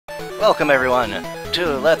Welcome everyone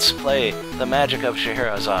to Let's Play The Magic of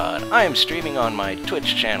Scheherazade. I am streaming on my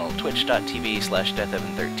Twitch channel,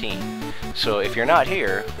 twitch.tv/deathevan13. So if you're not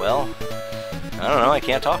here, well, I don't know, I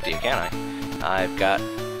can't talk to you, can I? I've got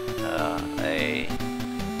a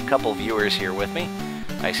couple viewers here with me.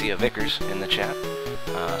 I see a Vickers in the chat.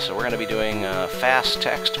 So we're going to be doing fast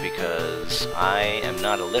text because I am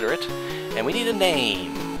not illiterate, and we need a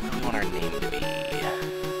name. What do we want our name to be?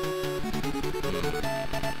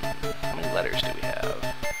 How many letters do we have?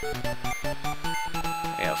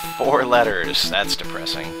 We have 4 letters. That's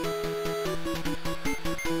depressing.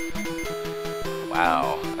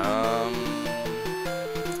 Wow.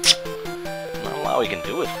 Not a lot we can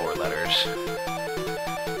do with 4 letters.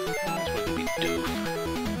 This wouldn't be doof.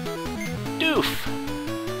 Doof!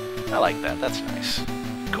 I like that. That's nice.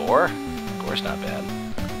 Gore? Gore's not bad.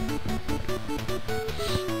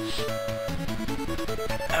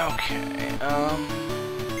 Okay,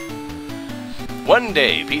 One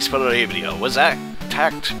day, peaceful Arabia was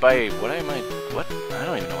attacked by... What? I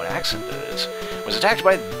don't even know what accent that is. Was attacked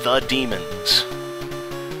by the demons.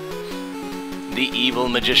 The evil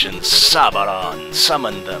magician Sabaron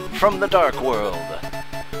summoned them from the dark world.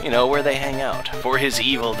 You know, where they hang out, for his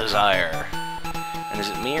evil desire. And is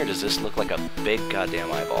it me, or does this look like a big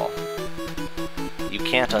goddamn eyeball? You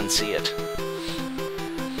can't unsee it.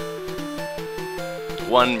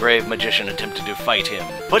 One brave magician attempted to fight him,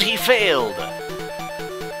 but he failed!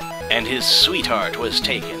 And his sweetheart was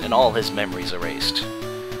taken, and all his memories erased.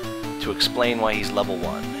 To explain why he's level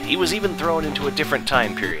 1, he was even thrown into a different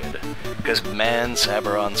time period, because man,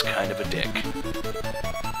 Sabaron's kind of a dick.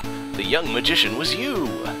 The young magician was you!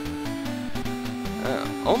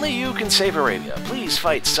 Only you can save Arabia. Please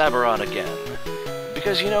fight Sabaron again.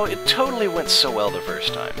 Because, you know, it totally went so well the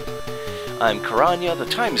first time. I'm Karanya, the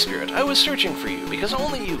Time Spirit. I was searching for you, because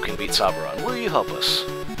only you can beat Sabaron. Will you help us?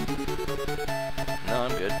 No,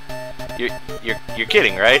 I'm good. You're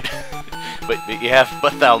kidding, right? but you have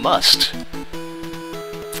but thou must.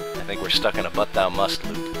 I think we're stuck in a but thou must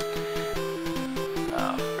loop.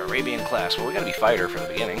 Arabian class. Well, we gotta be fighter for the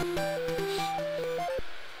beginning.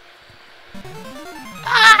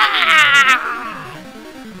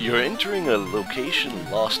 You're entering a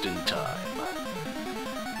location lost in time.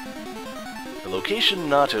 A location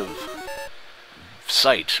not of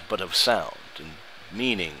sight, but of sound, and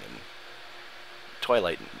meaning, and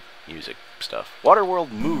Twilight music stuff. Waterworld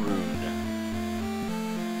Murun.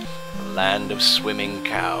 The land of swimming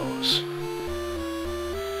cows.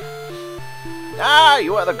 Ah,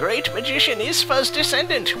 you are the great magician Isfa's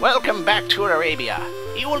descendant. Welcome back to Arabia.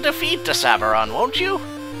 You will defeat the Sabaron, won't you?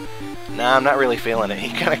 Nah, I'm not really feeling it.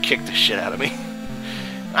 He kind of kicked the shit out of me.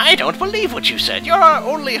 I don't believe what you said. You're our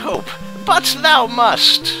only hope. But thou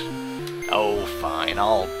must. Oh, fine.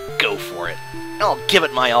 I'll go for it. I'll give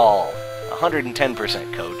it my all.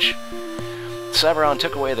 110%, coach. Sabaron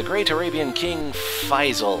took away the great Arabian king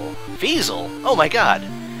Faisal. Faisal? Oh my god.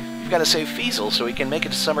 You've got to save Faisal so he can make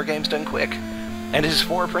it to Summer Games done quick. And his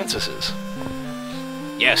 4 princesses.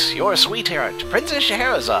 Yes, your sweetheart, Princess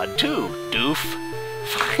Scheherazade, too, doof.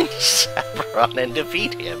 Find Sabaron and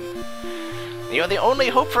defeat him. You're the only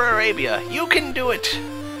hope for Arabia. You can do it.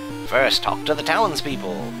 First, talk to the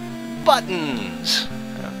townspeople. Buttons!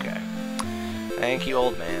 Okay. Thank you,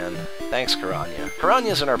 old man. Thanks, Karanya.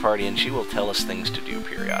 Karanya's in our party, and she will tell us things to do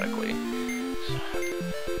periodically.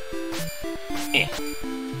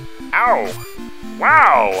 Ow!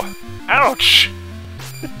 Wow! Ouch!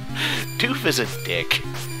 Doof is a dick.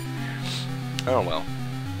 Oh well.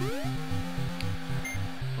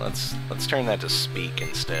 Let's turn that to speak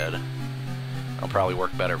instead. That'll probably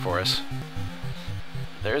work better for us.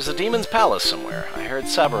 There's a demon's palace somewhere. I heard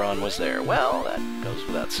Sabaron was there. Well, that goes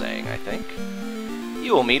without saying, I think.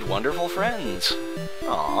 You will meet wonderful friends.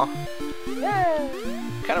 Aww. Yeah.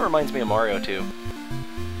 Kind of reminds me of Mario, too.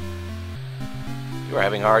 You are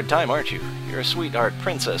having a hard time, aren't you? Your sweetheart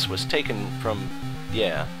princess was taken from...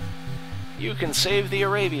 Yeah. You can save the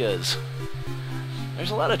Arabias. There's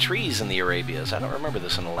a lot of trees in the Arabias. I don't remember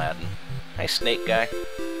this in Aladdin. Hi, snake guy.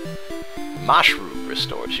 Mushroom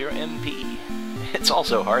restores your MP. It's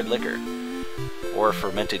also hard liquor. Or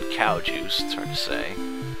fermented cow juice. It's hard to say.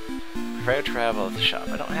 Prepare to travel at the shop.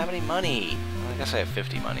 I don't have any money. Well, I guess I have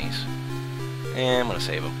 50 monies. I'm gonna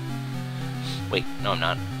save them. Wait, no I'm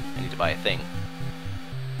not. I need to buy a thing.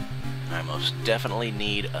 I most definitely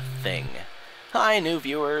need a thing. Hi, new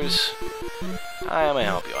viewers. How may I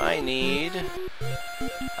help you? I need...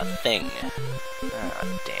 a thing. Ah,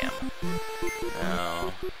 damn.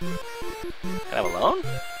 No. Can I have a loan?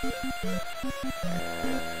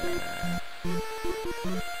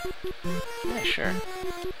 Yeah, sure.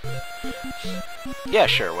 Yeah,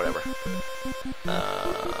 sure, whatever.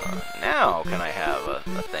 Now can I have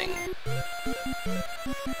a thing?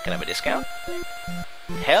 Can I have a discount?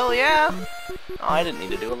 Hell yeah! Oh, I didn't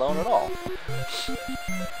need to do a loan at all.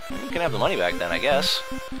 You can have the money back then, I guess.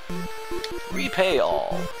 Repay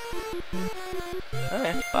all.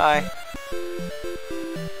 Okay, bye.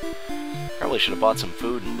 Probably should have bought some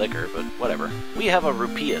food and liquor, but whatever. We have a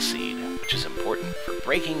rupiah seed, which is important for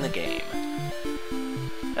breaking the game.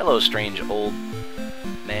 Hello, strange old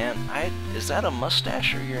man. Is that a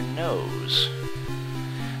mustache or your nose?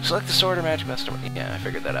 Select the sword or magic master. Yeah, I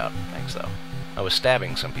figured that out. Thanks, though. I was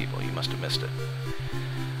stabbing some people. You must have missed it.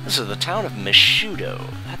 This is the town of Mishudo.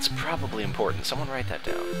 That's probably important. Someone write that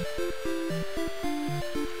down.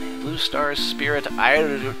 Blue Star's spirit.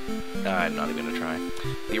 I'm not even going to try.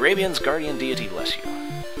 The Arabian's guardian deity bless you.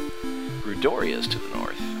 Rudoria's to the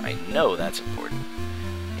north. I know that's important.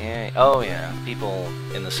 Yeah. Oh, yeah. People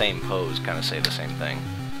in the same pose kind of say the same thing.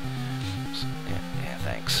 Yeah,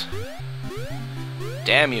 thanks.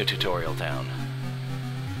 Damn you, Tutorial Town.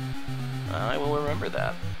 I will remember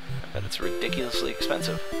that. I bet it's ridiculously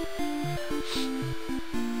expensive.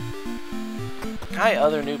 Hi,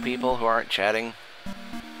 other new people who aren't chatting.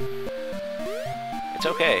 It's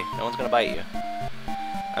okay. No one's gonna bite you.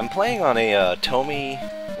 I'm playing on a Tomy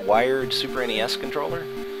wired Super NES controller.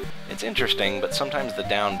 It's interesting, but sometimes the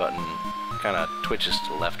down button kind of twitches to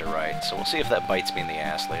the left or right, so we'll see if that bites me in the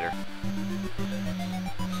ass later.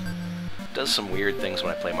 It does some weird things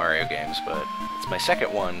when I play Mario games, but it's my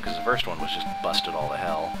second one, because the first one was just busted all to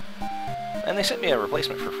hell. And they sent me a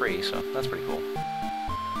replacement for free, so that's pretty cool.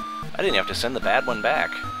 I didn't have to send the bad one back.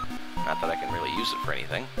 Not that I can really use it for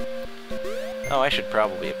anything. Oh, I should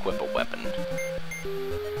probably equip a weapon.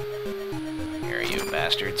 Here, you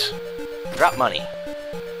bastards. Drop money.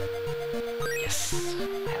 Yes,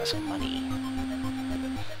 have some money.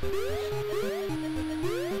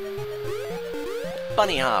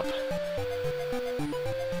 Bunny hop.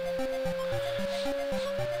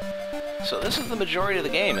 So this is the majority of the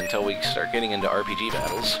game until we start getting into RPG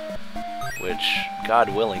battles, which, God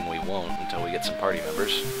willing, we won't until we get some party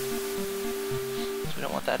members. So we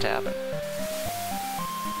don't want that to happen.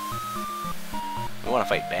 We want to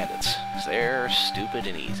fight bandits, because they're stupid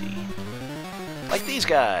and easy. Like these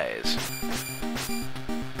guys!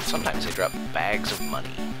 Sometimes they drop bags of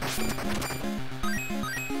money.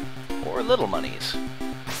 Or little monies.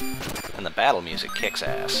 And the battle music kicks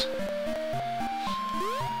ass.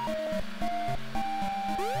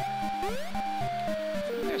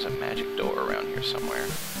 There's a magic door around here somewhere.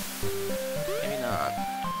 Maybe not.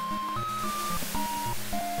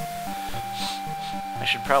 I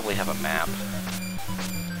should probably have a map.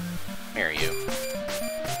 Here, you.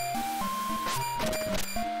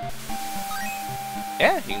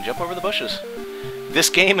 Yeah, you can jump over the bushes. This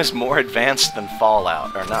game is more advanced than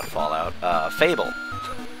Fallout, or not Fallout, Fable.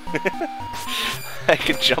 I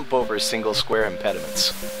can jump over single square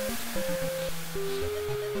impediments.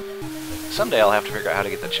 Someday I'll have to figure out how to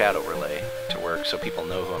get the chat overlay to work so people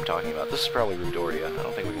know who I'm talking about. This is probably Rudoria. I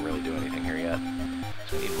don't think we can really do anything here yet.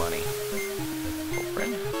 So we need money. Old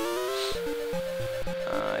friend.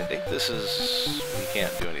 I think this is... we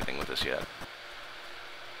can't do anything with this yet.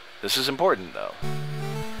 This is important, though.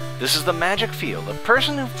 This is the magic field. The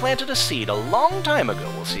person who planted a seed a long time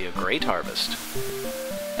ago will see a great harvest.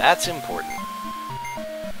 That's important.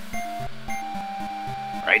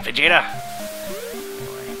 Right, Vegeta?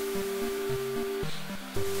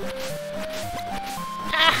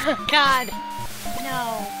 Ah, God!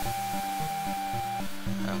 No.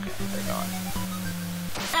 Okay, they're gone.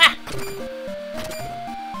 Ah!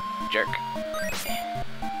 Jerk.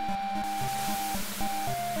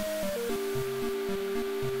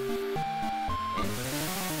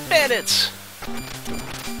 Bandits!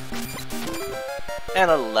 And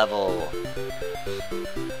a level.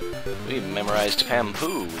 We've memorized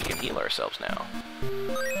Pampu. We can heal ourselves now.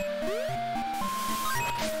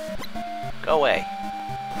 Go away,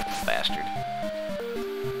 bastard.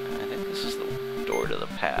 I think this is the door to the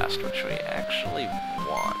past, which we actually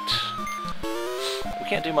want. We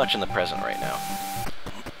can't do much in the present right now.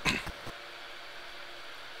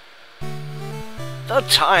 The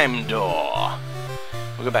time door.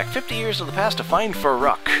 We'll go back 50 years to the past to find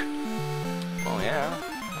Farouk. Well, yeah.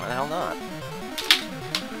 Why the hell not?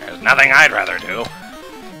 There's nothing I'd rather do.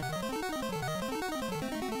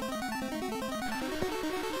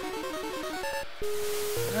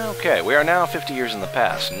 Okay, we are now 50 years in the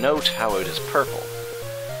past. Note how it is purple.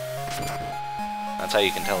 That's how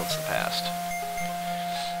you can tell it's the past.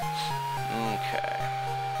 Okay.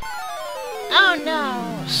 Oh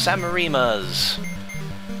no! Samarimas.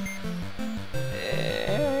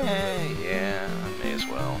 Yeah, may as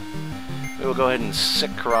well. We will go ahead and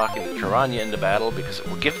sick Karak and Karanya into battle because it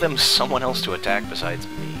will give them someone else to attack besides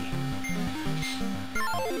me.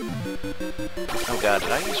 Oh god,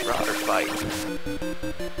 did I use Rod or Fight?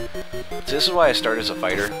 So this is why I start as a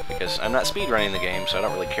fighter, because I'm not speedrunning the game, so I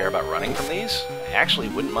don't really care about running from these. I actually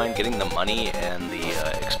wouldn't mind getting the money and the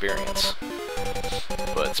experience.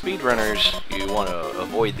 But speedrunners, you want to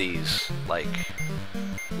avoid these like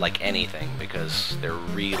anything, because they're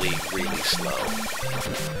really, really slow.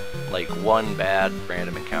 Like, one bad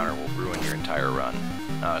random encounter will ruin your entire run.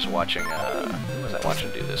 I was watching, who was I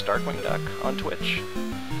watching do this? Darkwing Duck on Twitch.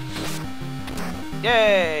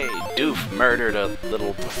 Yay! Doof murdered a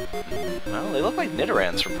little... Well, they look like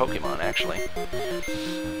Nidorans from Pokemon, actually.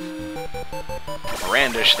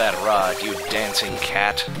 Brandish that rod, you dancing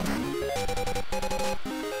cat.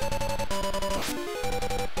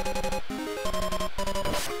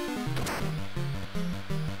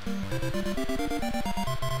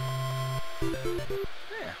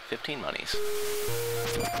 Yeah, 15 monies.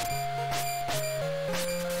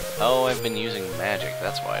 Oh, I've been using magic.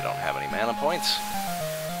 That's why I don't have any mana points.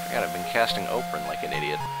 Forgot I've been casting Oprah like an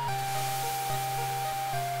idiot.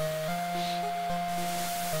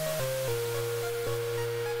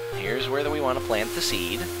 Here's where we want to plant the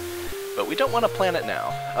seed. But we don't want to plant it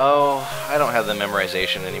now. Oh, I don't have the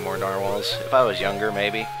memorization anymore, Narwhals. If I was younger,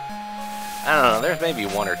 maybe. I don't know, there's maybe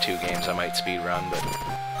 1 or 2 games I might speedrun, but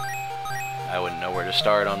I wouldn't know where to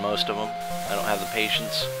start on most of them. I don't have the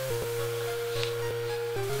patience.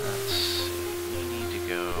 Let's see, we need to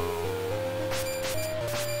go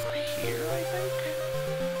here, I think?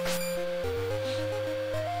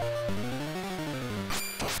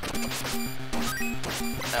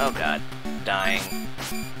 Oh god, dying.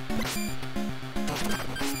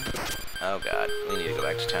 Oh god, we need to go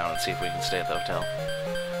back to town and see if we can stay at the hotel.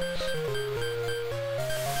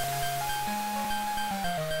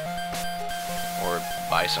 Or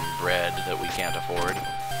buy some bread that we can't afford.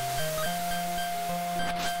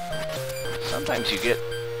 Sometimes you get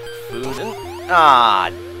food and... Ah,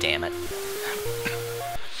 damn it.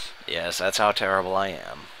 Yes, that's how terrible I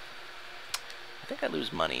am. I think I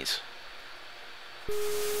lose monies.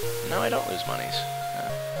 No, I don't lose monies.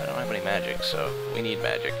 I don't have any magic, so we need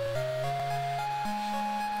magic.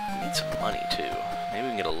 We need some money, too. Maybe we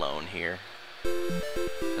can get a loan here.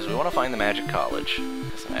 Because we want to find the Magic College.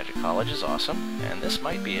 Because the Magic College is awesome, and this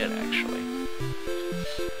might be it, actually.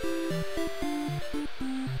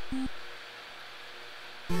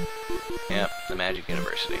 Yep, the Magic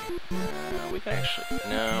University. We can actually...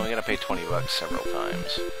 No, we gotta pay 20 bucks several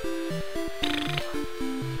times.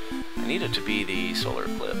 I need it to be the solar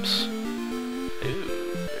eclipse.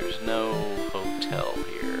 Ooh, there's no hotel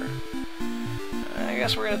here. I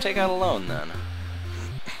guess we're gonna take out a loan, then.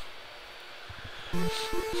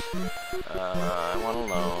 I want a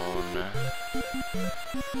loan.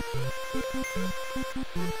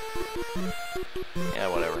 Yeah,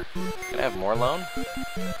 whatever. Can I have more loan?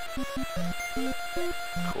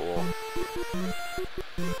 Cool.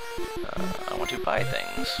 I want to buy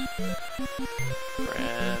things.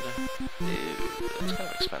 Bread. Ew, that's kind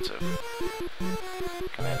of expensive.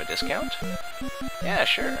 Can I have a discount? Yeah,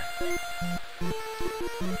 sure.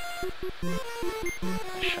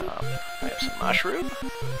 Shop. I have some mushroom.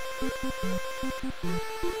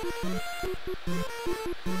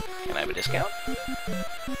 Can I have a discount?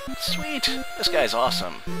 Sweet! This guy's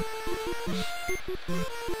awesome.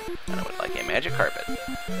 And I would like a magic carpet.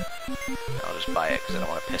 I'll just buy it because I don't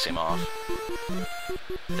want to piss him off.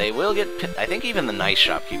 They will get... I think even the nice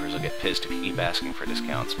shopkeepers will get pissed if you keep asking for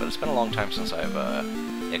discounts, but it's been a long time since I've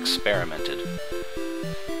experimented.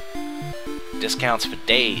 Discounts for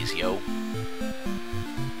days, yo.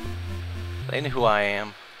 They know who I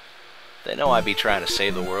am. They know I be trying to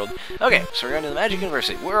save the world. Okay, so we're going to the Magic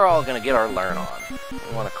University. We're all going to get our learn on.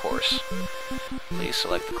 We want a course. Please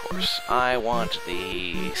select the course. I want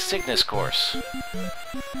the Cygnus course.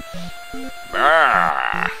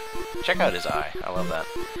 Brrr. Check out his eye. I love that.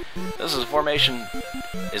 This is a formation...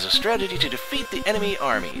 is a strategy to defeat the enemy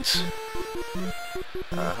armies.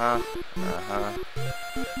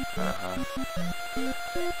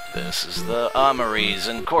 This is the Amaris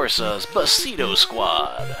and Corsas Basito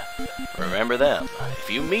Squad. Remember them. If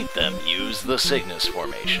you meet them, use the Cygnus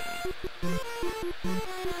formation.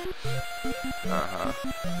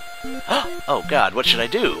 Oh god, what should I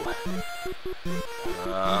do?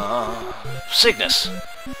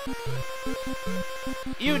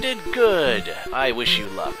 You did good. I wish you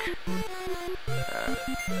luck.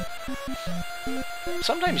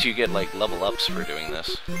 Sometimes you get, like, level ups for doing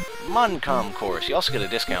this. Moncom course. You also get a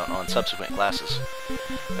discount on subsequent classes.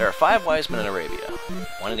 There are 5 wise men in Arabia,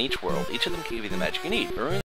 one in each world. Each of them can give you the magic you need.